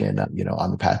track and, on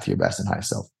the path to your best and highest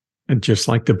self. And just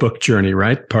like the book journey,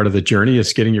 right? Part of the journey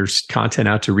is getting your content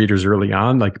out to readers early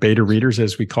on, like beta readers,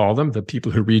 as we call them, the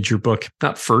people who read your book,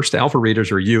 not first. Alpha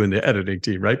readers are you and the editing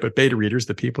team, right? But beta readers,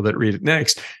 the people that read it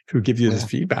next, who give you this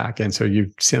feedback. And so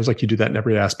sounds like you do that in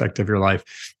every aspect of your life.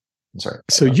 That's right.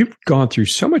 So you've gone through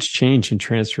so much change and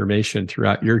transformation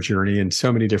throughout your journey in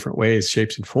so many different ways,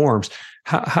 shapes, and forms.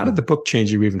 How did the book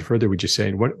change you even further, would you say?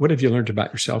 And what have you learned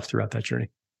about yourself throughout that journey?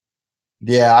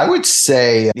 Yeah, I would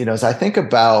say, as I think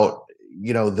about,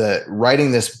 the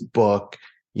writing this book,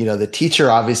 the teacher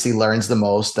obviously learns the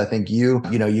most. I think you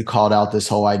called out this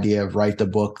whole idea of write the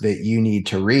book that you need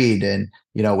to read. And,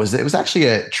 it was actually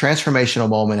a transformational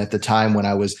moment at the time when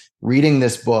I was reading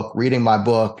my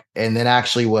book, and then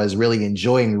actually was really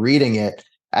enjoying reading it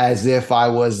as if I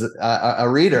was a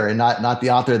reader and not the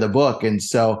author of the book. And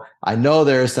so I know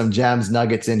there are some gems,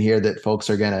 nuggets in here that folks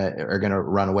are gonna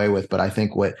run away with. But I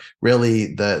think what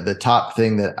really the top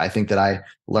thing that I think that I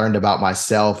learned about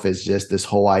myself is just this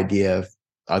whole idea of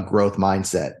a growth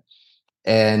mindset.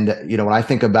 And when I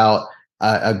think about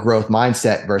a growth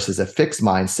mindset versus a fixed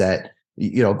mindset,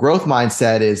 growth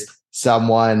mindset is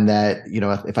someone that,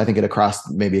 if I think it across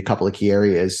maybe a couple of key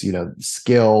areas,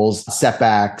 skills,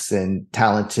 setbacks, and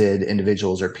talented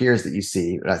individuals or peers that you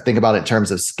see. When I think about it in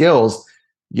terms of skills,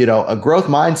 a growth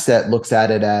mindset looks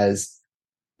at it as,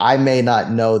 I may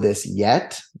not know this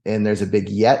yet, and there's a big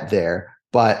yet there,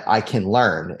 but I can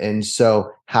learn. And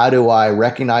so how do I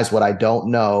recognize what I don't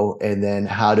know? And then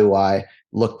how do I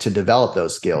look to develop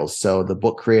those skills? So the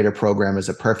book creator program is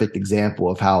a perfect example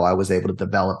of how I was able to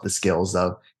develop the skills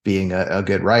of being a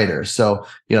good writer. So,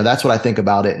 that's what I think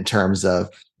about it in terms of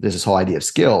there's this whole idea of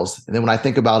skills. And then when I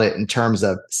think about it in terms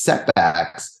of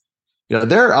setbacks,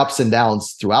 there are ups and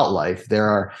downs throughout life. There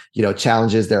are,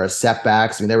 challenges, there are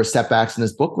setbacks. I mean, there were setbacks in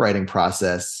this book writing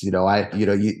process.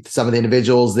 Some of the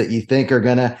individuals that you think are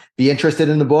going to be interested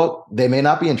in the book, they may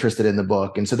not be interested in the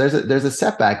book. And so there's a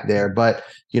setback there, but,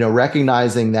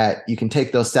 recognizing that you can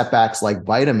take those setbacks like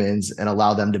vitamins and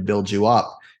allow them to build you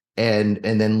up. And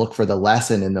then look for the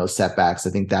lesson in those setbacks. I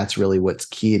think that's really what's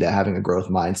key to having a growth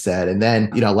mindset. And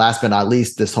then, last but not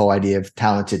least, this whole idea of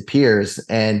talented peers.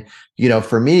 And,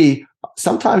 for me,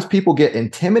 sometimes people get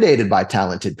intimidated by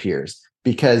talented peers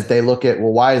because they look at,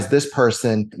 well, why is this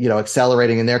person,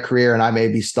 accelerating in their career and I may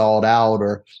be stalled out?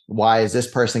 Or why is this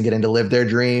person getting to live their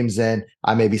dreams and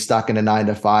I may be stuck in a 9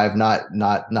 to 5,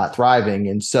 not thriving?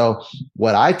 And so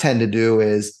what I tend to do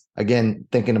is, again,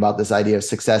 thinking about this idea of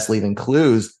success leaving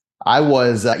clues,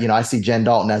 I see Jen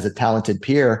Dalton as a talented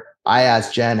peer. I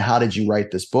asked Jen, how did you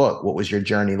write this book? What was your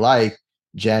journey like?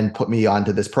 Jen put me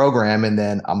onto this program and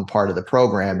then I'm a part of the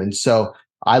program. And so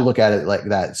I look at it like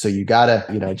that. So you got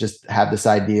to, just have this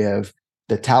idea of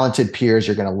the talented peers.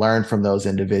 You're going to learn from those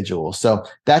individuals. So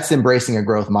that's embracing a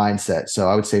growth mindset. So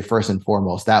I would say first and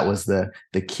foremost, that was the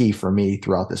key for me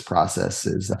throughout this process,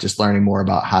 is just learning more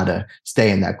about how to stay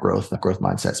in that growth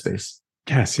mindset space.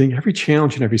 Yeah, seeing every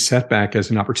challenge and every setback as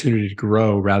an opportunity to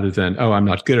grow rather than, oh, I'm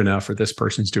not good enough or this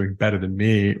person's doing better than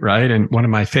me, right? And one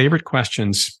of my favorite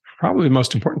questions, probably the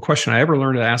most important question I ever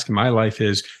learned to ask in my life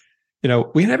is,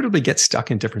 we inevitably get stuck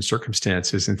in different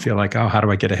circumstances and feel like, oh, how do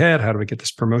I get ahead? How do I get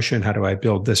this promotion? How do I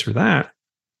build this or that?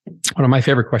 One of my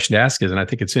favorite questions to ask is, and I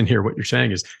think it's in here, what you're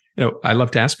saying is, I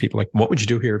love to ask people, like, what would you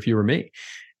do here if you were me?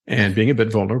 And being a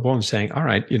bit vulnerable and saying, all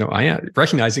right, I am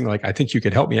recognizing, like, I think you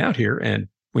could help me out here. And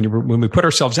when we put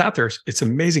ourselves out there, it's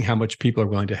amazing how much people are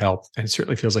willing to help. And it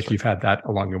certainly feels like you've had that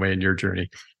along the way in your journey.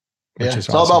 It's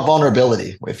all about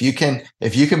vulnerability. If you can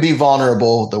be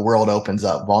vulnerable, the world opens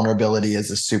up. Vulnerability is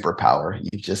a superpower.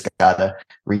 You've just got to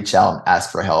reach out and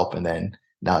ask for help. And then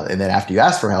after you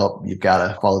ask for help, you've got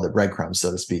to follow the breadcrumbs,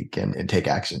 so to speak, and take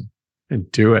action.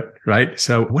 And do it, right?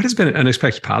 So what has been an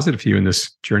unexpected positive for you in this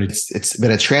journey? It's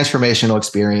been a transformational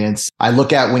experience. I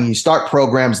look at when you start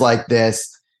programs like this,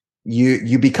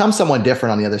 you become someone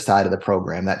different on the other side of the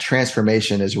program. That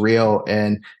transformation is real.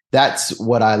 And that's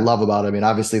what I love about it. I mean,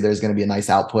 obviously there's going to be a nice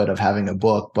output of having a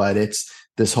book, but it's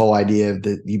this whole idea of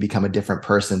that you become a different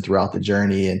person throughout the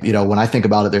journey. And, when I think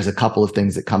about it, there's a couple of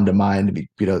things that come to mind.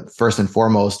 First and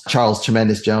foremost, Charles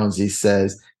Tremendous Jones, he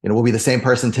says, we'll be the same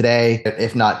person today,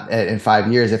 if not in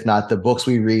 5 years, if not the books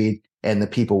we read and the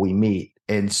people we meet.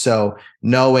 And so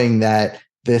knowing that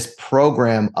this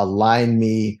program aligned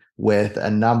me with a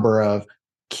number of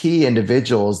key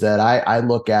individuals that I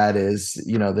look at as,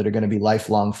 that are going to be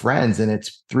lifelong friends. And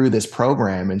it's through this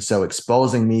program. And so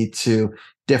exposing me to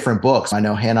different books. I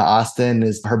know Hannah Austin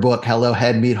is her book, Hello,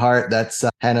 Head, Meet Heart. That's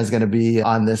Hannah's going to be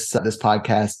on this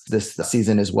podcast this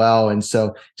season as well. And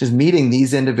so just meeting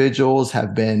these individuals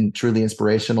have been truly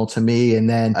inspirational to me. And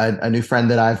then a new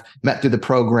friend that I've met through the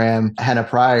program, Hannah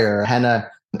Pryor. Hannah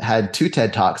had 2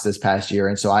 TED Talks this past year.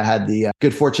 And so I had the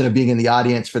good fortune of being in the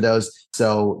audience for those.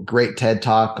 So great TED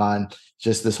Talk on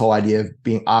just this whole idea of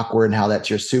being awkward and how that's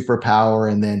your superpower.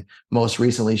 And then most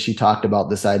recently, she talked about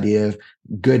this idea of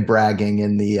good bragging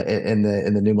in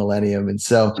the new millennium. And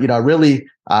so, I really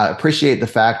appreciate the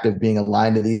fact of being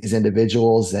aligned to these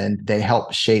individuals, and they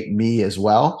help shape me as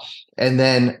well. And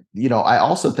then, I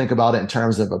also think about it in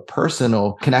terms of a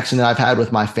personal connection that I've had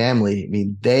with my family. I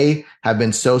mean, they have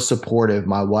been so supportive.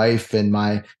 My wife and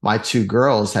my 2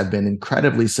 girls have been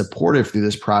incredibly supportive through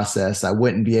this process. I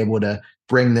wouldn't be able to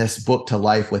bring this book to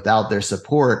life without their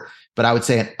support. But I would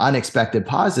say an unexpected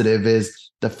positive is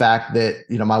the fact that,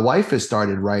 my wife has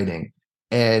started writing,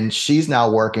 and she's now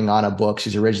working on a book.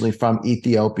 She's originally from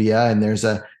Ethiopia, and there's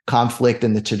a conflict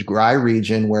in the Tigray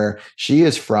region where she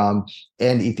is from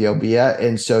in Ethiopia.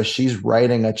 And so she's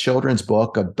writing a children's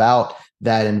book about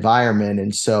that environment.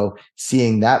 And so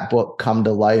seeing that book come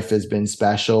to life has been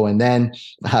special. And then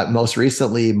most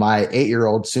recently, my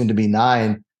 8-year-old, soon to be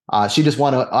 9, she just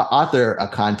won to author a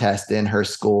contest in her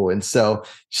school. And so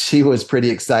she was pretty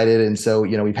excited. And so,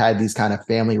 we've had these kind of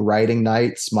family writing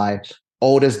nights. My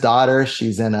oldest daughter,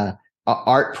 she's in a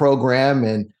art program,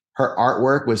 and her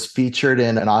artwork was featured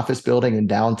in an office building in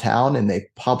downtown, and they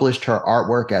published her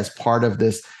artwork as part of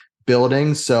this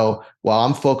building. So while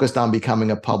I'm focused on becoming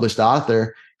a published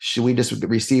author, we just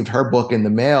received her book in the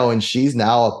mail, and she's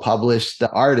now a published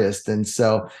artist. And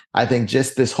so I think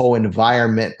just this whole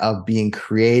environment of being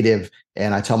creative,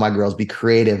 and I tell my girls, be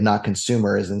creative, not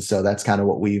consumers. And so that's kind of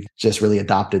what we've just really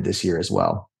adopted this year as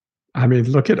well. I mean,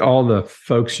 look at all the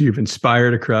folks you've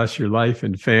inspired across your life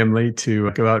and family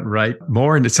to go out and write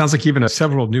more. And it sounds like even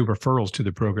several new referrals to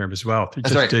the program as well,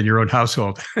 just right. In your own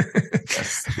household.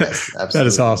 Yes, absolutely. That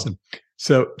is awesome.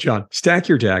 So, John, stack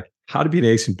your deck. How to be an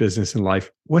ace in business and life.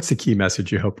 What's the key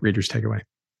message you hope readers take away?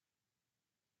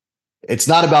 It's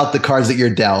not about the cards that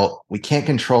you're dealt. We can't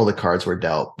control the cards we're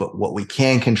dealt, but what we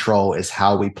can control is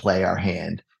how we play our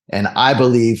hand. And I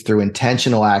believe through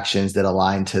intentional actions that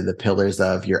align to the pillars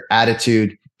of your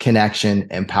attitude, connection,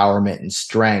 empowerment, and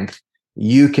strength,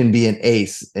 you can be an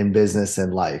ace in business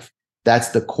and life. That's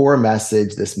the core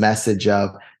message, this message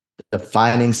of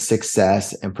defining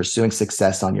success and pursuing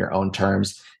success on your own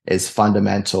terms is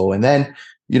fundamental. And then,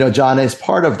 John, as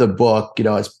part of the book,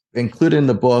 as included in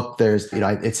the book, there's,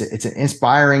 it's an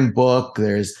inspiring book.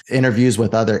 There's interviews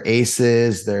with other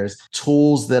aces. There's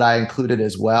tools that I included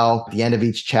as well. At the end of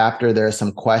each chapter, there are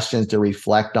some questions to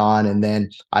reflect on. And then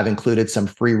I've included some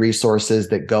free resources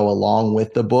that go along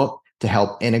with the book to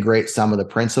help integrate some of the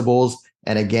principles.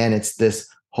 And again, it's this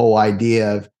whole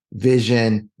idea of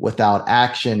vision without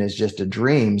action is just a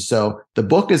dream. So the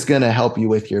book is going to help you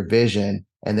with your vision.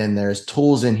 And then there's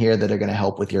tools in here that are going to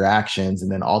help with your actions.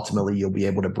 And then ultimately you'll be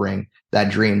able to bring that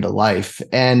dream to life.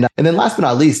 And then last but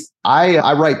not least,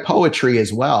 I write poetry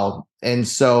as well. And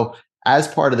so as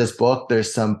part of this book,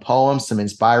 there's some poems, some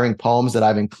inspiring poems that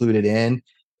I've included in.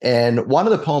 And one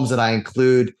of the poems that I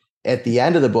include at the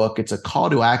end of the book, it's a call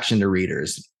to action to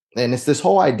readers. And it's this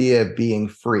whole idea of being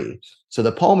free. So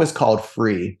the poem is called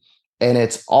Free. And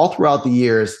it's all throughout the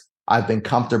years, I've been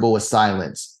comfortable with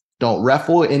silence. Don't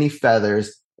ruffle any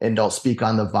feathers and don't speak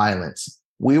on the violence.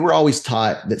 We were always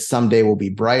taught that someday will be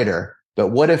brighter, but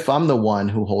what if I'm the one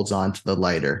who holds on to the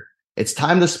lighter? It's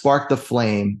time to spark the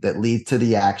flame that leads to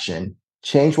the action.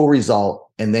 Change will result,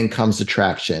 and then comes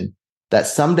attraction. That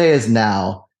someday is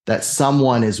now, that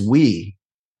someone is we.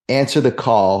 Answer the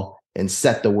call and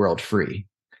set the world free.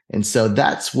 And so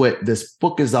that's what this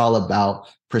book is all about,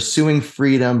 pursuing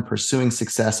freedom, pursuing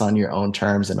success on your own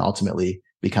terms, and ultimately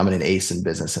becoming an ace in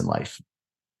business and life.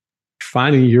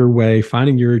 Finding your way,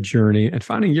 finding your journey, and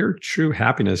finding your true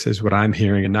happiness is what I'm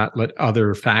hearing, and not let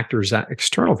other factors,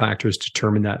 external factors,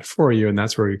 determine that for you. And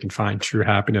that's where you can find true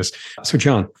happiness. So,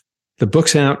 John, the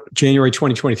book's out January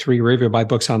 2023. You're able to buy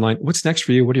books online. What's next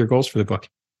for you? What are your goals for the book?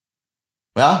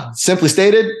 Well, simply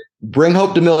stated, bring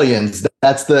hope to millions.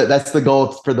 That's the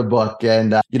goal for the book.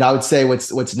 And, I would say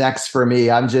what's next for me,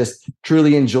 I'm just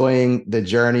truly enjoying the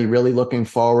journey, really looking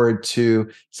forward to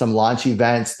some launch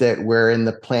events that we're in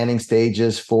the planning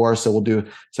stages for. So we'll do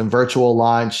some virtual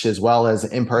launch as well as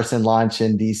in-person launch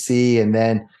in DC. And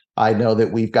then I know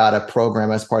that we've got a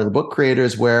program as part of the book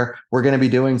creators where we're going to be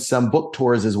doing some book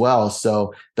tours as well.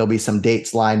 So there'll be some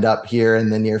dates lined up here in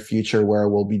the near future where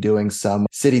we'll be doing some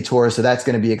city tours. So that's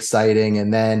going to be exciting.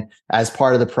 And then as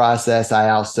part of the process, I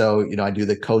also, I do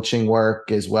the coaching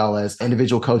work as well as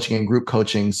individual coaching and group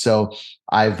coaching. So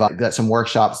I've got some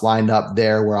workshops lined up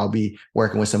there where I'll be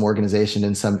working with some organization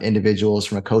and some individuals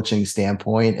from a coaching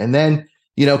standpoint. And then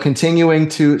continuing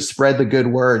to spread the good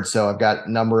word. So I've got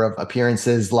a number of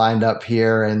appearances lined up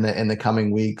here in the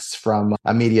coming weeks from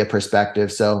a media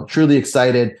perspective. So truly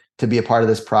excited to be a part of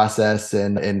this process,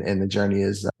 and the journey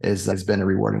has been a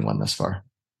rewarding one thus far.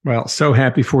 Well, so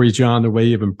happy for you, John, the way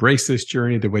you've embraced this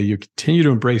journey, the way you continue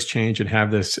to embrace change and have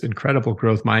this incredible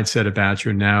growth mindset about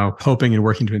you, now hoping and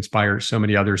working to inspire so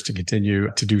many others to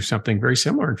continue to do something very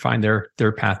similar and find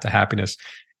their path to happiness.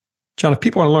 John, if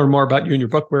people want to learn more about you and your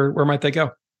book, where might they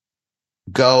go?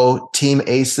 Go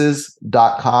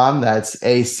teamaces.com. That's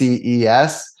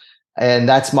ACES. And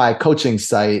that's my coaching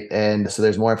site. And so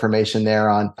there's more information there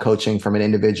on coaching from an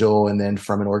individual and then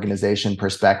from an organization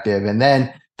perspective. And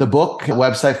then the book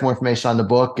website for more information on the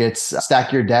book, it's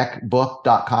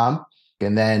stackyourdeckbook.com.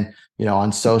 And then,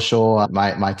 on social,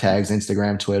 my tags,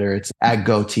 Instagram, Twitter, it's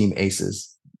 @GoTeamAces.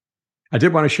 I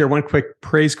did want to share one quick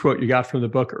praise quote you got from the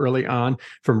book early on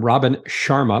from Robin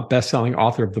Sharma, best-selling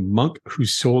author of The Monk Who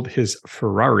Sold His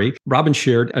Ferrari. Robin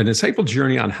shared an insightful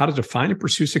journey on how to define and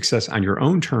pursue success on your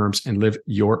own terms and live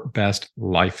your best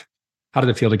life. How did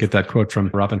it feel to get that quote from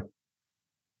Robin?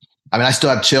 I still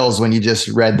have chills when you just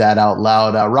read that out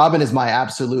loud. Robin is my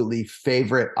absolutely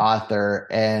favorite author,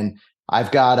 and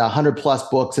I've got 100 plus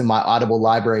books in my Audible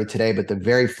library today, but the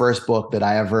very first book that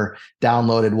I ever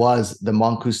downloaded was The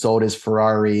Monk Who Sold His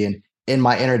Ferrari. And in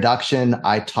my introduction,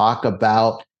 I talk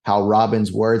about how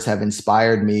Robin's words have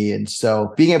inspired me. And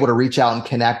so being able to reach out and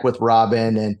connect with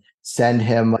Robin and send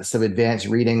him some advanced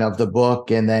reading of the book,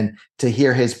 and then to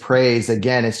hear his praise,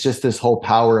 again, it's just this whole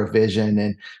power of vision.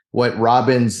 And what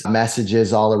Robin's message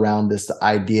is all around this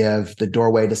idea of the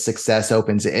doorway to success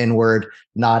opens inward,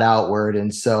 not outward.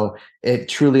 And so it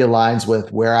truly aligns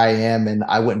with where I am, and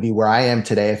I wouldn't be where I am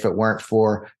today if it weren't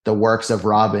for the works of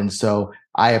Robin. So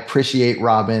I appreciate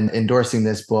Robin endorsing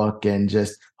this book and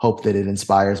just hope that it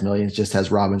inspires millions, just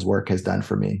as Robin's work has done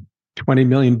for me. 20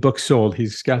 million books sold.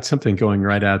 He's got something going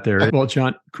right out there. Well,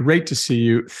 John, great to see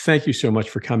you. Thank you so much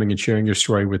for coming and sharing your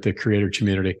story with the creator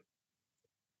community.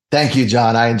 Thank you,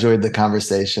 John. I enjoyed the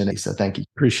conversation. So thank you.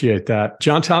 Appreciate that.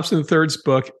 John Thompson III's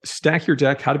book, Stack Your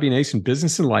Deck, How to Be an Ace in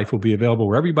Business and Life, will be available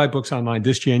wherever you buy books online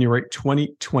this January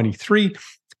 2023.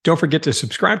 Don't forget to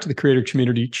subscribe to the Creator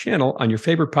Community channel on your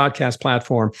favorite podcast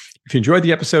platform. If you enjoyed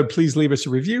the episode, please leave us a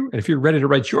review. And if you're ready to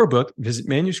write your book, visit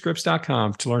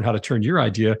manuscripts.com to learn how to turn your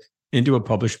idea into a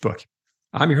published book.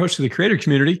 I'm your host of the Creator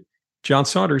Community, John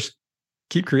Saunders.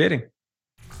 Keep creating.